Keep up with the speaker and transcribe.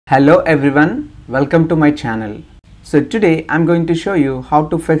Hello everyone, welcome to my channel. So today I'm going to show you how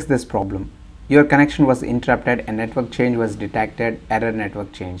to fix this problem. Your connection was interrupted, a network change was detected, error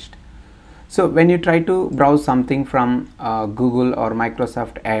network changed. So when you try to browse something from Google or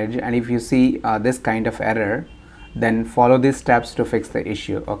Microsoft Edge, and if you see this kind of error, then follow these steps to fix the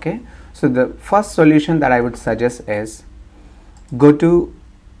issue. Okay, so the first solution that I would suggest is go to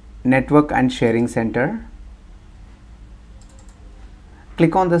Network and Sharing Center.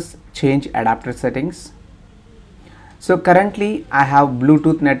 Click on this change adapter settings. So currently I have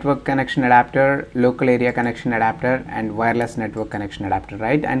Bluetooth network connection adapter, local area connection adapter and wireless network connection adapter,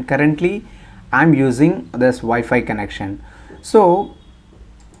 right? And currently I'm using this Wi-Fi connection. So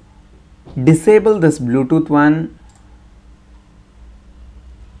disable this Bluetooth one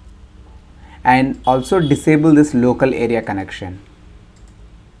and also disable this local area connection.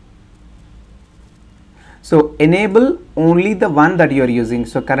 So enable only the one that you are using.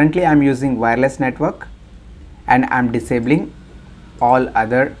 So currently I'm using wireless network and I'm disabling all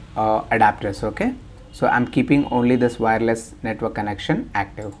other adapters. Okay, so I'm keeping only this wireless network connection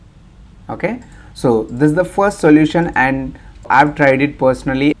active. Okay, so this is the first solution and I've tried it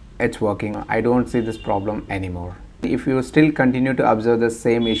personally. It's working. I don't see this problem anymore. If you still continue to observe the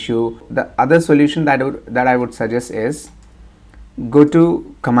same issue, the other solution that I would suggest is go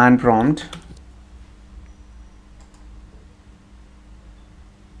to command prompt.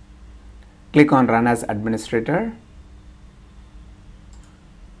 Click on run as administrator.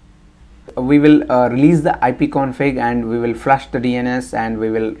 We will release the ipconfig and we will flush the DNS and we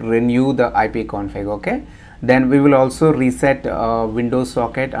will renew the ipconfig. Okay, then we will also reset Windows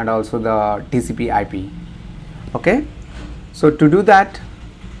socket and also the TCP IP. Okay, so to do that,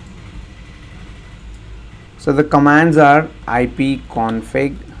 so the commands are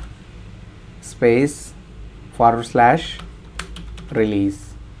ipconfig space / release.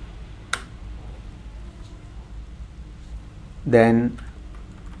 Then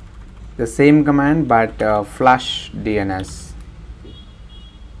the same command but flush DNS.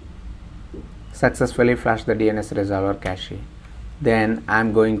 Successfully flush the DNS resolver cache. Then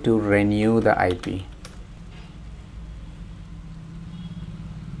I'm going to renew the IP.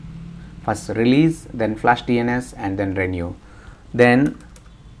 First release, then flush DNS and then renew. Then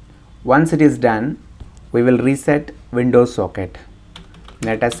once it is done, we will reset Windows socket.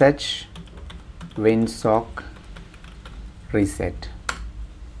 netsh winsock reset,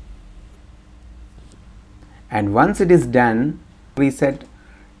 and once it is done, reset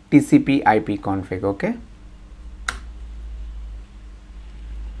TCP IP config. Okay,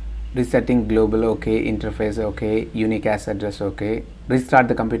 resetting global okay, interface okay, unique as address okay. Restart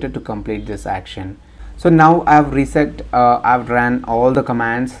the computer to complete this action. So now I've reset, I've ran all the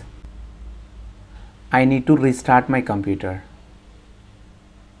commands. I need to restart my computer.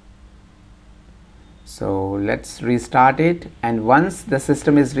 So let's restart it, and once the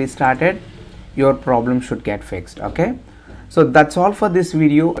system is restarted, your problem should get fixed. Okay, so that's all for this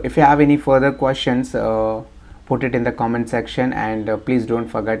video. If you have any further questions, put it in the comment section, and please don't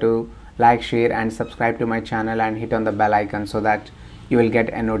forget to like, share and subscribe to my channel and hit on the bell icon so that you will get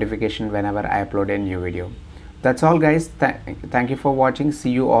a notification whenever I upload a new video. That's all guys. Thank you for watching.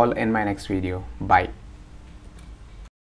 See you all in my next video. Bye.